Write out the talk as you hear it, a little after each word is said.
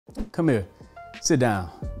Come here, sit down,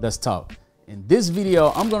 let's talk. In this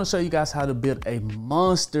video, I'm gonna show you guys how to build a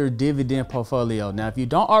monster dividend portfolio. Now, if you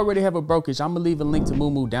don't already have a brokerage, I'm gonna leave a link to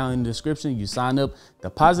Moo down in the description. You sign up,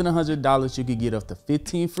 deposit $100, you could get up to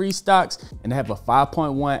 15 free stocks and have a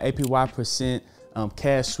 5.1 APY%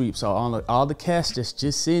 cash sweep. So all the cash that's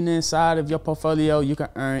just sitting inside of your portfolio, you can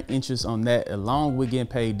earn interest on that along with getting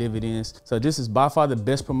paid dividends. So this is by far the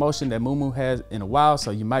best promotion that Moo has in a while.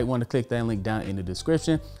 So you might want to click that link down in the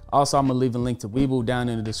description. Also, I'm gonna leave a link to Webull down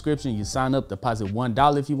in the description. You sign up, deposit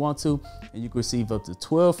 $1 if you want to, and you can receive up to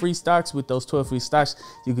 12 free stocks. With those 12 free stocks,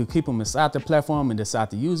 you can keep them inside the platform and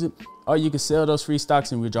decide to use it, or you can sell those free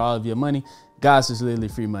stocks and withdraw all of your money. Guys, it's literally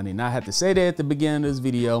free money. Now, I had to say that at the beginning of this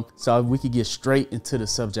video so we could get straight into the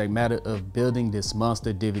subject matter of building this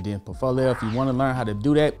monster dividend portfolio. If you want to learn how to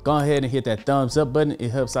do that, go ahead and hit that thumbs up button.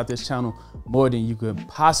 It helps out this channel more than you could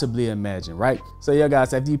possibly imagine, right? So yeah,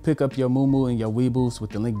 guys, after you pick up your Moo and your Weebulls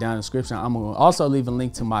with the link down in the description, I'm gonna also leave a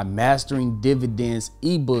link to my Mastering Dividends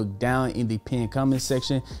ebook down in the pinned comment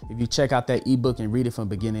section. If you check out that ebook and read it from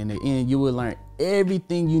beginning to end, you will learn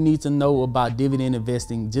everything you need to know about dividend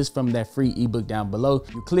investing just from that free ebook down below.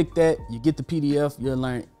 You click that, you get the PDF, you'll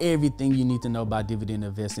learn everything you need to know about dividend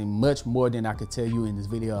investing, much more than I could tell you in this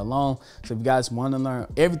video alone. So if you guys want to learn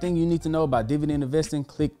everything you need to know about dividend investing,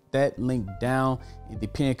 click that link down in the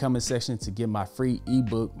pinned comment section to get my free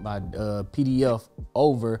ebook, my PDF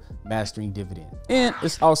over Mastering Dividend. And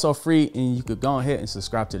it's also free, and you could go ahead and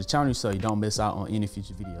subscribe to the channel so you don't miss out on any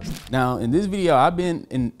future videos. Now, in this video, I've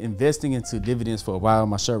been investing into dividends for a while.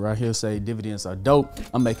 My shirt right here say dividends are dope.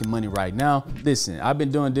 I'm making money right now. Listen, I've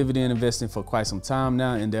been doing dividend investing for quite some time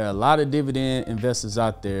now, and there are a lot of dividend investors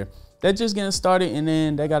out there they're just getting started, and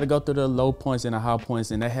then they got to go through the low points and the high points,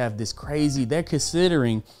 and they have this crazy, they're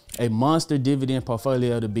considering a monster dividend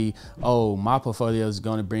portfolio to be, oh, my portfolio is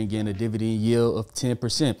going to bring in a dividend yield of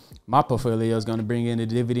 10%. My portfolio is going to bring in a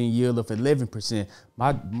dividend yield of 11%.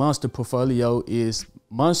 My monster portfolio is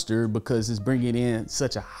monster because it's bringing in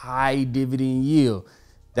such a high dividend yield.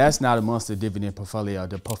 That's not a monster dividend portfolio.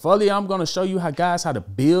 The portfolio I'm going to show you how to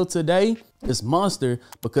build today is monster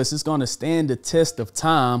because it's going to stand the test of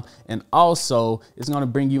time, and also it's going to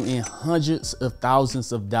bring you in hundreds of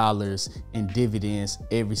thousands of dollars in dividends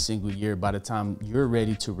every single year by the time you're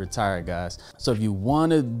ready to retire, guys. So if you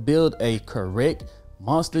want to build a correct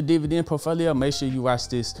monster dividend portfolio, make sure you watch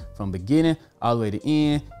this from beginning all the way to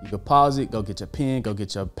end. You can pause it, go get your pen, go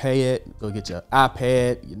get your pad, go get your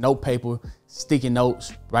iPad, your note paper, sticky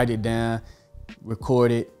notes, write it down,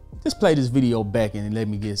 record it. Just play this video back and let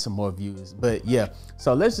me get some more views. But yeah,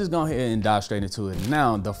 so let's just go ahead and dive straight into it.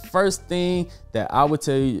 Now, the first thing that I would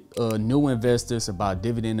tell you, new investors about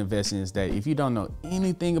dividend investing is that if you don't know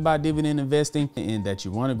anything about dividend investing and that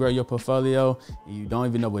you want to grow your portfolio and you don't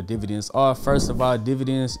even know what dividends are, first of all,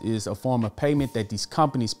 dividends is a form of payment that these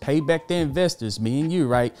companies pay back their investors, me and you,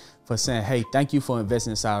 right? For saying, hey, thank you for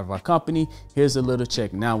investing inside of our company. Here's a little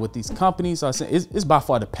check. Now, what these companies are saying, it's by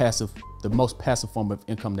far the most passive form of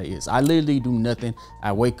income there is. I literally do nothing.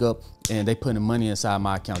 I wake up and they putting money inside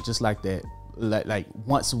my account just like that, like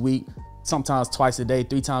once a week, sometimes twice a day,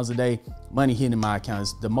 3 times a day, money hitting my account.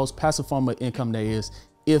 It's the most passive form of income there is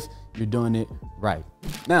if you're doing it right.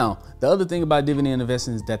 Now, the other thing about dividend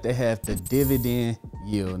investing is that they have the dividend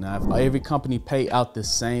yield. Now, if every company pay out the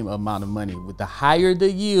same amount of money, with the higher the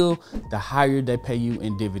yield, the higher they pay you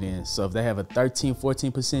in dividends. So if they have a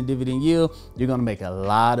 13–14% dividend yield, you're gonna make a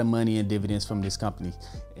lot of money in dividends from this company.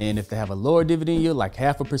 And if they have a lower dividend yield, like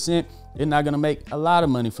 0.5%, you're not gonna make a lot of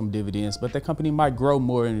money from dividends, but the company might grow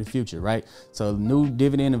more in the future, right? So new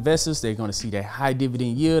dividend investors, they're gonna see that high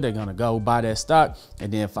dividend yield, they're gonna go buy that stock,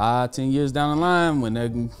 and then 5–10 years down the line, when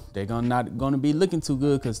they're not gonna be looking too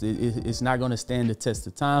good because it's not gonna stand the test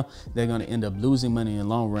of time, they're gonna end up losing money in the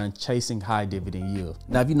long run chasing high dividend yield.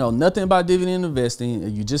 Now, if you know nothing about dividend investing,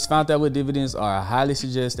 you just found out what dividends are, I highly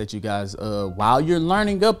suggest that you guys, while you're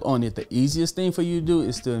learning up on it, the easiest thing for you to do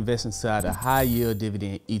is to invest inside a high yield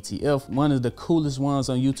dividend ETF. One of the coolest ones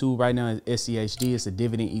on YouTube right now is SCHD. It's a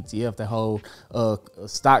dividend ETF that hold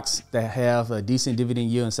stocks that have a decent dividend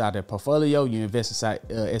yield inside their portfolio. You invest inside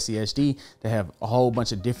SCHD. They have a whole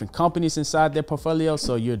bunch of different companies inside their portfolio,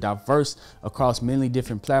 so you're diverse across many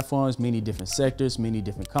different platforms, many different sectors, many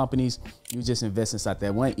different companies. You just invest inside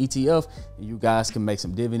that one ETF, and you guys can make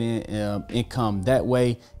some dividend income that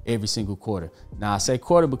way every single quarter. Now, I say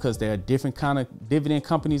quarter because there are different kind of dividend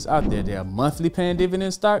companies out there. There are monthly paying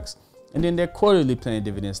dividend stocks, And then they're quarterly paying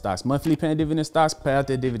dividend stocks. Monthly paying dividend stocks pay out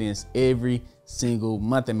their dividends every single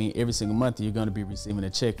month. I mean, every single month you're going to be receiving a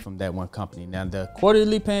check from that one company. Now, the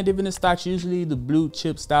quarterly paying dividend stocks, usually the blue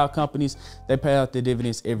chip style companies, they pay out their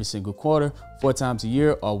dividends every single quarter, 4 times a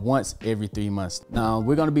year, or once every 3 months. Now,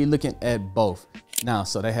 we're going to be looking at both. Now,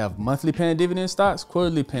 so they have monthly paying dividend stocks,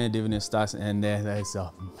 quarterly paying dividend stocks, and there's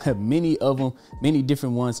many of them, many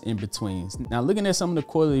different ones in between. Now, looking at some of the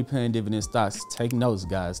quarterly paying dividend stocks, take notes,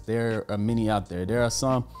 guys. There are many out there. There are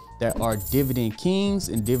some that are dividend kings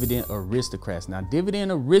and dividend aristocrats. Now,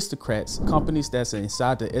 dividend aristocrats, companies that's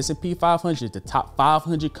inside the S&P 500, the top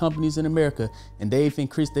 500 companies in America, and they've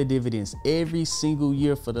increased their dividends every single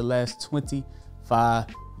year for the last 25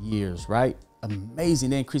 years, right?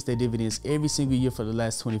 Amazing. They increase their dividends every single year for the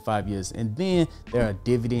last 25 years. And then there are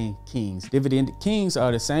dividend kings. Dividend kings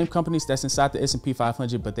are the same companies that's inside the S&P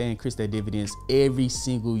 500, but they increase their dividends every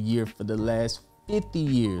single year for the last 50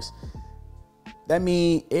 years. That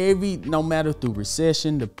means no matter through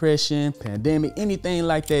recession, depression, pandemic, anything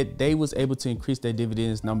like that, they was able to increase their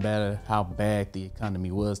dividends no matter how bad the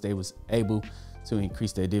economy was. They was able to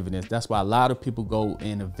increase their dividends. That's why a lot of people go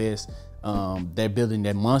and invest. They're building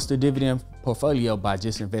their monster dividend portfolio by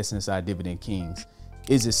just investing inside dividend kings.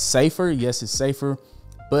 Is it safer? Yes, it's safer.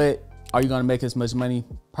 But are you going to make as much money?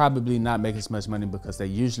 Probably not make as much money, because they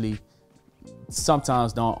usually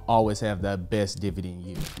sometimes don't always have the best dividend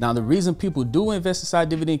yield. Now, the reason people do invest inside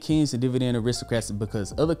dividend kings and dividend aristocrats is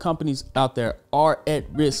because other companies out there are at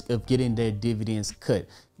risk of getting their dividends cut,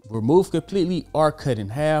 removed completely, or cut in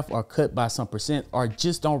half, or cut by some percent, or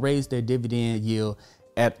just don't raise their dividend yield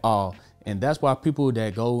at all. And that's why people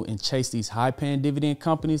that go and chase these high paying dividend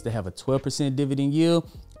companies that have a 12% dividend yield,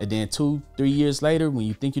 and then 2-3 years later, when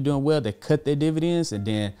you think you're doing well, they cut their dividends, and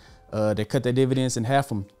then they cut their dividends in half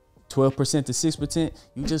from 12% to 6%.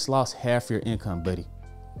 You just lost half your income, buddy.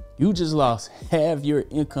 You just lost half your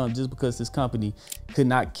income just because this company could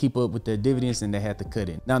not keep up with their dividends and they had to cut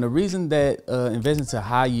it. Now, the reason that investing to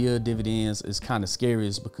high yield dividends is kind of scary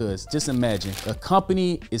is because just imagine a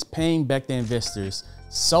company is paying back their investors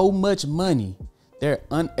so much money, they're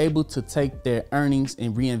unable to take their earnings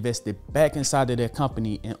and reinvest it back inside of their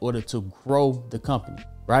company in order to grow the company,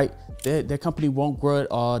 right? Their company won't grow at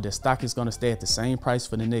all. Their stock is going to stay at the same price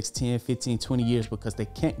for the next 10, 15, 20 years because they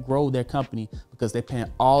can't grow their company because they're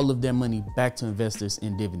paying all of their money back to investors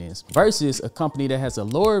in dividends. Versus a company that has a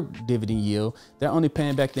lower dividend yield, they're only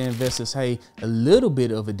paying back their investors, hey, a little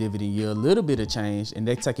bit of a dividend yield, a little bit of change, and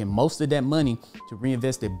they're taking most of that money to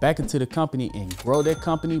reinvest it back into the company and grow their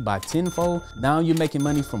company by tenfold. Now you're making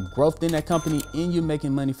money from growth in that company, and you're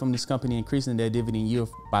making money from this company increasing their dividend yield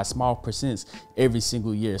by small percents every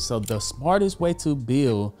single year. So the smartest way to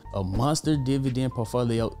build a monster dividend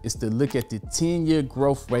portfolio is to look at the 10-year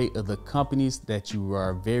growth rate of the companies that you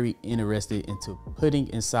are very interested into putting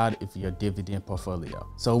inside of your dividend portfolio.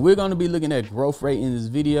 So we're going to be looking at growth rate in this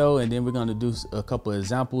video, and then we're going to do a couple of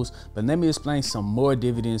examples, but let me explain some more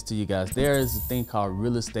dividends to you guys. There is a thing called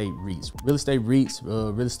real estate REITs. Real estate REITs,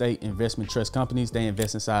 real estate investment trust companies, they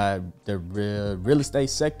invest inside the real estate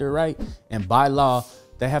sector, right? And by law,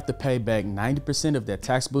 they have to pay back 90% of their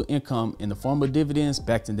taxable income in the form of dividends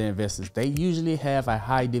back to their investors. They usually have a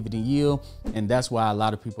high dividend yield, and that's why a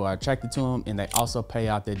lot of people are attracted to them, and they also pay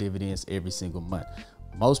out their dividends every single month.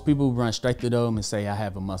 Most people run straight to them and say, I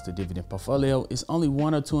have a monster dividend portfolio. It's only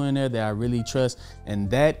 1 or 2 in there that I really trust, and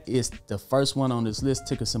that is the first one on this list,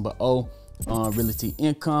 ticker symbol O. Realty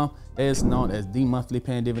Income. That is known as the monthly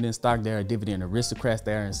paying dividend stock. They are dividend aristocrats.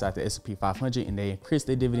 They are inside the S&P 500, and they increase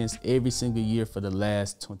their dividends every single year for the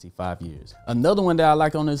last 25 years. Another one that I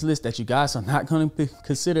like on this list that you guys are not going to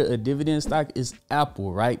consider a dividend stock is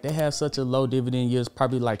Apple, right? They have such a low dividend yield,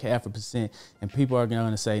 probably like 0.5%, and people are going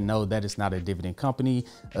to say, no, that is not a dividend company.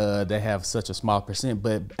 They have such a small percent,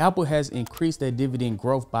 but Apple has increased their dividend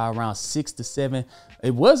growth by around 6 to 7.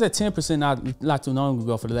 It was at 10% not too long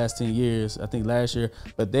ago for the last 10 years, I think last year,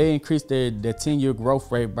 but they increased their 10-year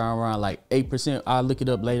growth rate by around like 8%. I'll look it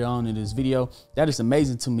up later on in this video. That is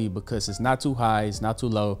amazing to me because it's not too high, it's not too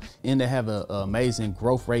low, and they have an amazing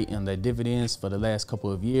growth rate in their dividends for the last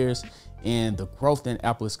couple of years. And the growth in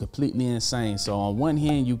Apple is completely insane. So on one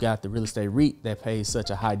hand, you got the real estate REIT that pays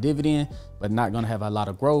such a high dividend, but not going to have a lot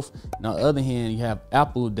of growth. And on the other hand, you have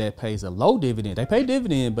Apple that pays a low dividend. They pay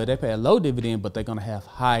dividend, but they pay a low dividend, but they're going to have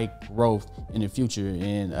high growth in the future.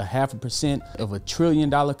 And a 0.5% of $1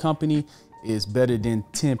 trillion company is better than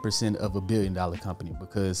 10% of $1 billion company,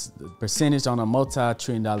 because the percentage on a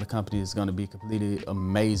multi-trillion-dollar company is going to be completely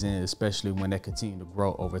amazing, especially when they continue to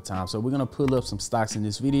grow over time. So we're going to pull up some stocks in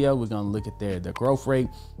this video. We're going to look at their growth rate.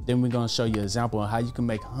 Then we're going to show you an example of how you can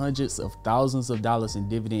make hundreds of thousands of dollars in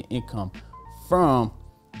dividend income from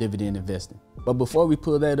dividend investing. But before we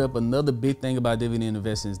pull that up, another big thing about dividend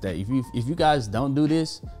investing is that if you guys don't do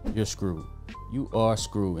this, you're screwed. You are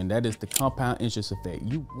screwed, and that is the compound interest effect.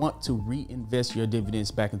 You want to reinvest your dividends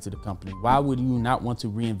back into the company. Why would you not want to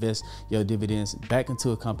reinvest your dividends back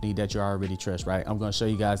into a company that you already trust, right? I'm going to show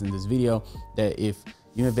you guys in this video that if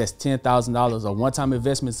you invest $10,000 or one-time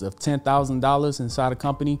investments of $10,000 inside a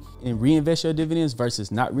company and reinvest your dividends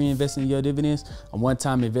versus not reinvesting your dividends, a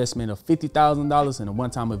one-time investment of $50,000 and a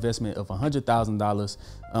one-time investment of $100,000,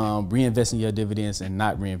 reinvesting your dividends and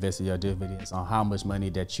not reinvesting your dividends, on how much money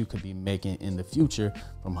that you could be making in the future,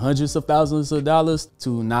 from hundreds of thousands of dollars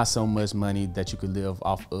to not so much money that you could live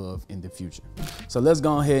off of in the future. So let's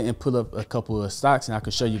go ahead and pull up a couple of stocks, and I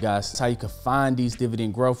can show you guys how you can find these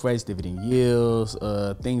dividend growth rates, dividend yields,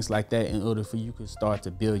 things like that, in order for you to start to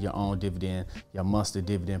build your own dividend, your monster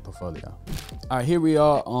dividend portfolio. All right, here we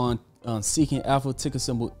are on Seeking Alpha, ticker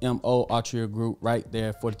symbol MO, Altria Group, right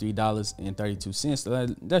there,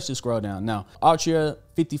 $43.32. Let's just scroll down. Now, Altria,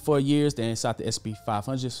 54 years, they're inside the SP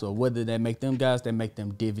 500. So what did that make them, guys? They make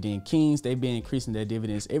them dividend kings. They've been increasing their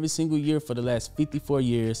dividends every single year for the last 54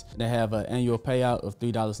 years. They have an annual payout of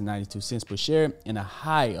 $3.92 per share and a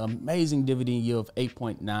high, amazing dividend yield of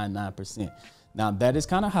 8.99%. Now that is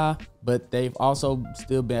kind of high, but they've also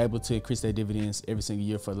still been able to increase their dividends every single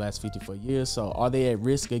year for the last 54 years. So are they at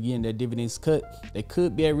risk of getting their dividends cut? They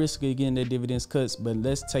could be at risk of getting their dividends cuts, but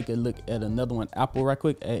let's take a look at another one, Apple, right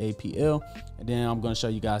quick, AAPL. And then I'm going to show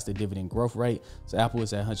you guys the dividend growth rate. So Apple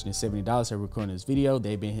is at $170. They're recording this video.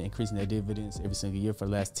 They've been increasing their dividends every single year for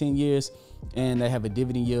the last 10 years. And they have a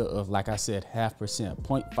dividend yield of, like I said,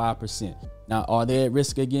 0.5%. Now, are they at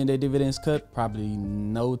risk of getting their dividends cut? Probably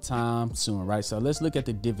no time soon, right? So let's look at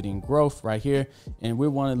the dividend growth right here. And we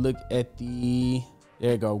want to look at the,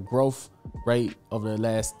 there you go, growth rate over the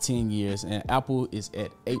last 10 years. And Apple is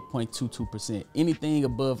at 8.22%. Anything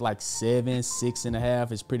above like 7,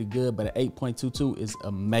 6.5 is pretty good, but at 8.22 is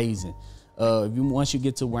amazing. Once you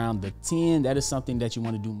get to around the 10, that is something that you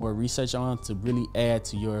want to do more research on to really add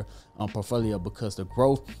to your portfolio, because the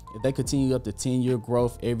growth, if they continue up the 10-year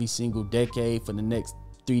growth every single decade for the next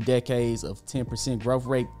 3 decades of 10% growth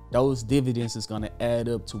rate, those dividends is going to add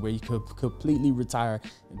up to where you could completely retire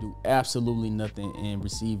and do absolutely nothing and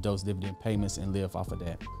receive those dividend payments and live off of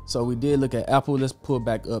that. So we did look at Apple. Let's pull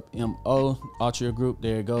back up MO, Altria Group.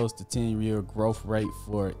 There it goes, the 10-year growth rate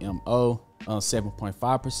for MO.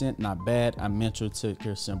 7.5%, not bad. I mentioned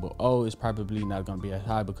ticker symbol O is probably not going to be as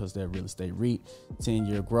high because they're real estate REIT.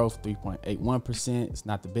 10-year growth 3.81%. It's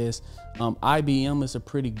not the best. IBM is a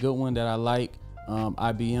pretty good one that I like.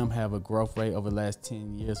 IBM have a growth rate over the last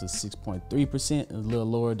 10 years of 6.3%, a little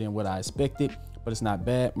lower than what I expected, but it's not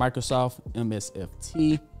bad. Microsoft,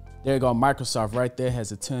 MSFT. There you go, Microsoft right there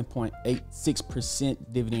has a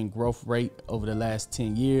 10.86% dividend growth rate over the last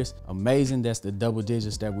 10 years. Amazing. That's the double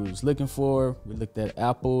digits that we was looking for. We looked at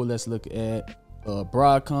Apple. Let's look at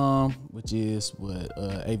Broadcom, which is what,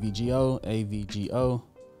 AVGO.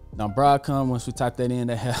 Now Broadcom, once we type that in,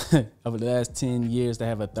 they have over the last 10 years, they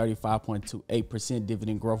have a 35.28%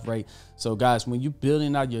 dividend growth rate. So guys, when you're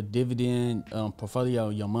building out your dividend portfolio,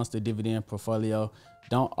 your monster dividend portfolio,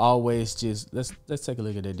 don't always just, let's take a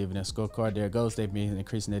look at their dividend scorecard. There it goes. They've been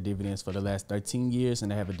increasing their dividends for the last 13 years,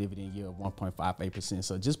 and they have a dividend yield of 1.58%.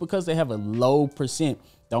 So just because they have a low percent,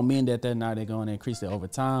 don't mean that they're going to increase it over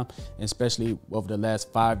time. And especially over the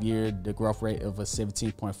last 5 years, the growth rate of a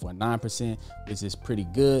 17.49%, which is pretty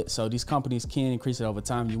good. So these companies can increase it over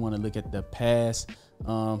time. You want to look at the past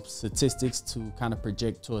statistics to kind of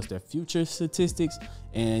project towards their future statistics,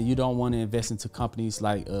 and you don't want to invest into companies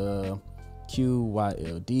like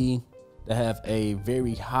QYLD that have a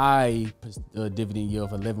very high dividend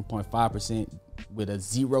yield of 11.5% with a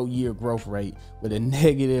 0-year growth rate with a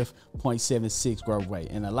negative 0.76 growth rate.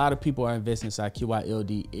 And a lot of people are investing inside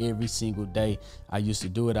QYLD every single day. I used to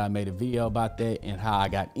do it. I made a video about that and how I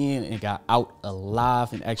got in and got out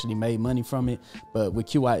alive and actually made money from it. But with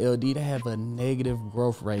QYLD, they have a negative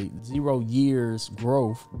growth rate, 0 years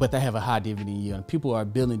growth, but they have a high dividend yield. And people are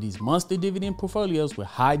building these monster dividend portfolios with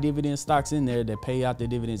high dividend stocks in there that pay out their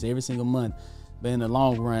dividends every single month. But in the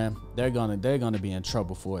long run, they're gonna be in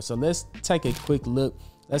trouble for it. So let's take a quick look.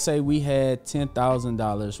 Let's say we had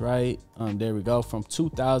 $10,000, right? There we go, from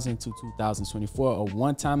 2000 to 2024, a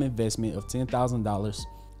one-time investment of $10,000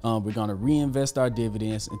 We're going to reinvest our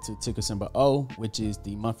dividends into ticker symbol O, which is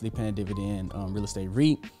the monthly paying dividend real estate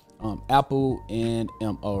REIT, Apple, and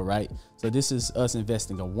MO, right? So this is us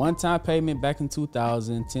investing a one-time payment back in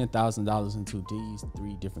 2000, $10,000 into these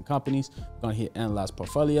 3 different companies. We're going to hit analyze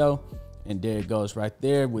portfolio. And there it goes right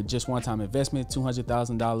there with just one-time investment,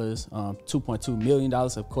 $200,000, $2.2 million.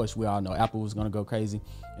 Of course, we all know Apple was going to go crazy,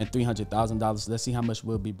 and $300,000. Let's see how much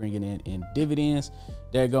we'll be bringing in dividends.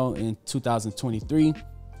 There you go. In 2023,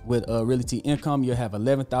 with realty income, you'll have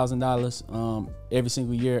 $11,000 every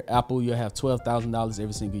single year. Apple, you'll have $12,000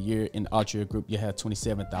 every single year. In the Altria Group, you'll have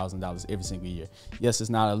 $27,000 every single year. Yes,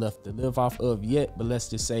 it's not enough to live off of yet, but let's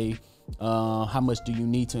just say, how much do you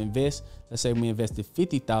need to invest? Let's say we invested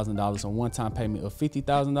 $50,000 on one-time payment of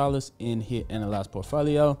 $50,000 in hit analyze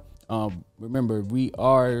portfolio. Remember, we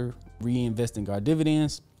are reinvesting our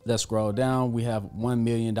dividends. Let's scroll down. We have $1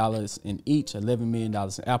 million in each, $11 million in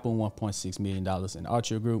Apple, $1.6 million in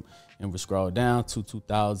Altria Group. And we scroll down to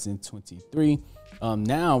 2023.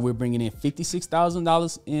 Now we're bringing in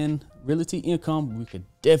 $56,000 in realty income. We could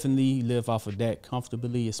definitely live off of that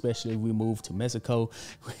comfortably, especially if we move to Mexico.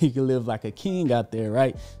 We can live like a king out there,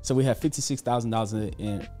 right? So we have $56,000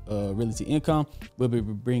 in realty income. We'll be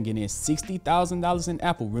bringing in $60,000 in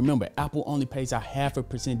Apple. Remember, Apple only pays a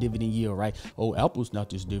 0.5% dividend yield, right? Oh, Apple's not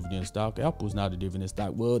this dividend stock. Apple's not a dividend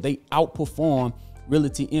stock. Well, they outperform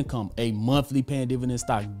realty income, a monthly paying dividend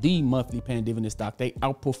stock, the monthly paying dividend stock. They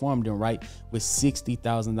outperformed them, right, with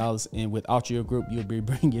 $60,000. And with Altria Group, you'll be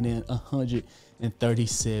bringing in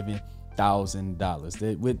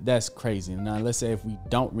 $137,000. That's crazy. Now, let's say if we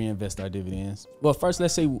don't reinvest our dividends. Well, first,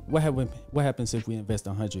 let's say what happens if we invest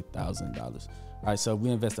 $100,000. All right, so if we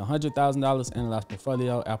invest $100,000, analyze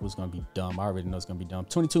portfolio, Apple's gonna be dumb. I already know it's gonna be dumb.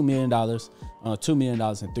 $22 million, $2 million, and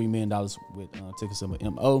 $3 million with ticker symbol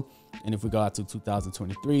MO. And if we go out to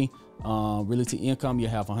 2023, realty income, you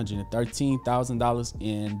have $113,000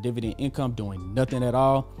 in dividend income, doing nothing at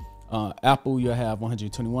all. Apple, you'll have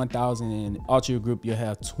 $121,000, and Altria Group, you'll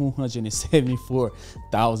have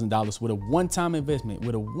 $274,000 with a one-time investment.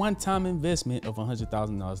 With a one-time investment of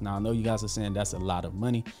 $100,000. Now I know you guys are saying that's a lot of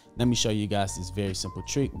money. Let me show you guys this very simple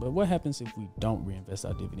trick. But what happens if we don't reinvest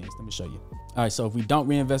our dividends? Let me show you. All right, so if we don't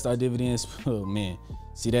reinvest our dividends, oh man,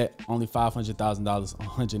 see that? Only $500,000,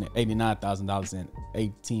 $189,000, and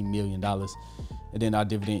 $18 million. And then our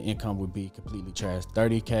dividend income would be completely trashed.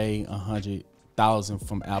 $30K, $100,000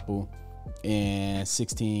 from Apple, and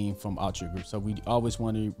 16 from Altria Group. So we always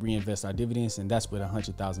want to reinvest our dividends, and that's with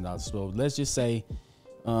 $100,000. So let's just say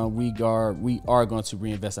we are going to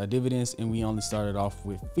reinvest our dividends, and we only started off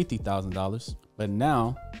with $50,000. But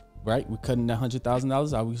now, right, we're cutting that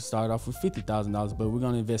 $100,000 out. We started off with $50,000, but we're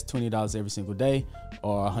going to invest $20 every single day,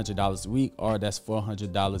 or $100 a week, or that's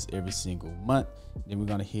 $400 every single month. Then we're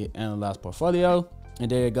going to hit analyze portfolio. And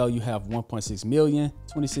there you go. You have 1.6 million,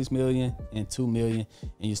 26 million, and 2 million.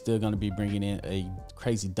 And you're still going to be bringing in a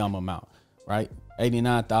crazy dumb amount, right?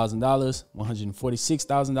 $89,000,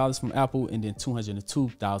 $146,000 from Apple, and then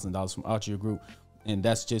 $202,000 from Altria Group. And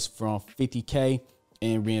that's just from 50K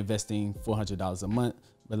and reinvesting $400 a month.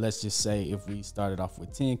 But let's just say if we started off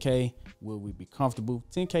with 10K, will we be comfortable?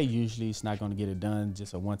 10K usually it's not going to get it done,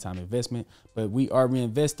 just a one-time investment. But we are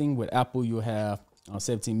reinvesting. With Apple, you'll have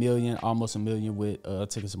 17 million, almost a million with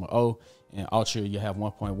ticker symbol O, and Altria you have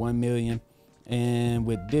 1.1 million. And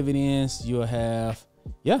with dividends, you'll have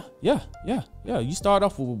you start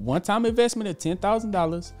off with a one-time investment of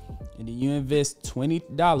 $10,000, and then you invest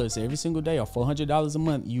 $20 every single day, or $400 a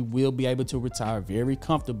month. You will be able to retire very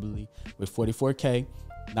comfortably with 44K,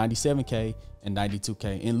 97K, and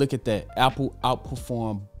 92K. And look at that, Apple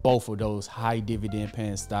outperformed both of those high dividend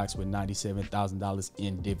paying stocks with $97,000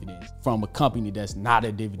 in dividends from a company that's not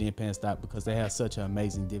a dividend paying stock, because they have such an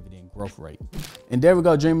amazing dividend growth rate. And there we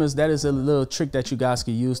go, dreamers. That is a little trick that you guys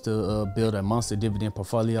can use to build a monster dividend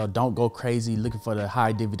portfolio. Don't go crazy looking for the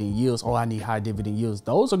high dividend yields. Oh, I need high dividend yields.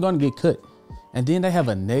 Those are going to get cut. And then they have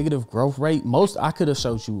a negative growth rate. I could have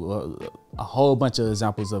showed you a whole bunch of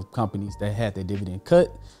examples of companies that had their dividend cut,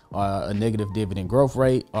 or a negative dividend growth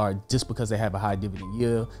rate, or just because they have a high dividend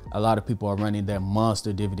yield. A lot of people are running that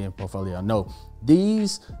monster dividend portfolio. No,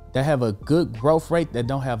 these that have a good growth rate, that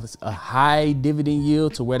don't have a high dividend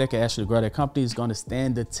yield to where they can actually grow their company, is going to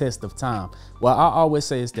stand the test of time. What I always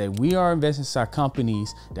say is that we are investing in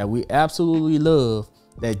companies that we absolutely love,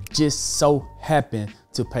 that just so happen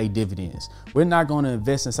to pay dividends. We're not going to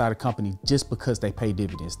invest inside a company just because they pay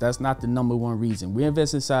dividends. That's not the #1 reason. We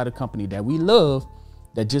invest inside a company that we love,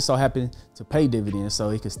 that just so happen to pay dividends, so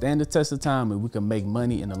it can stand the test of time and we can make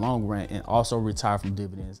money in the long run and also retire from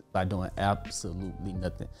dividends by doing absolutely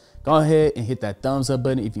nothing. Go ahead and hit that thumbs up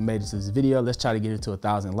button if you made it to this video. Let's try to get it to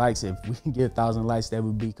 1,000 likes. If we can get 1,000 likes, that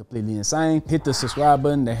would be completely insane. Hit the subscribe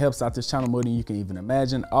button. That helps out this channel more than you can even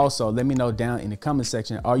imagine. Also, let me know down in the comment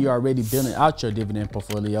section, are you already building out your dividend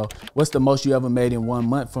portfolio? What's the most you ever made in 1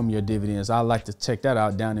 month from your dividends? I'd like to check that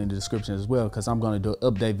out down in the description as well, because I'm going to do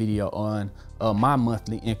an update video on my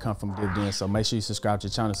monthly income from dividends. So make sure you subscribe to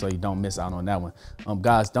the channel so you don't miss out on that one.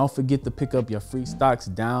 Guys, don't forget to pick up your free stocks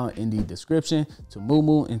down in the description to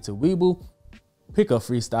Moo and to Weeble. Pick up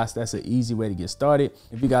free stocks. That's an easy way to get started.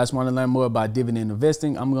 If you guys want to learn more about dividend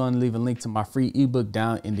investing, I'm going to leave a link to my free ebook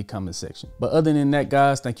down in the comment section. But other than that,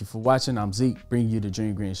 guys, thank you for watching. I'm Zeke, bringing you the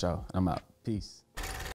Dream Green Show. I'm out. Peace.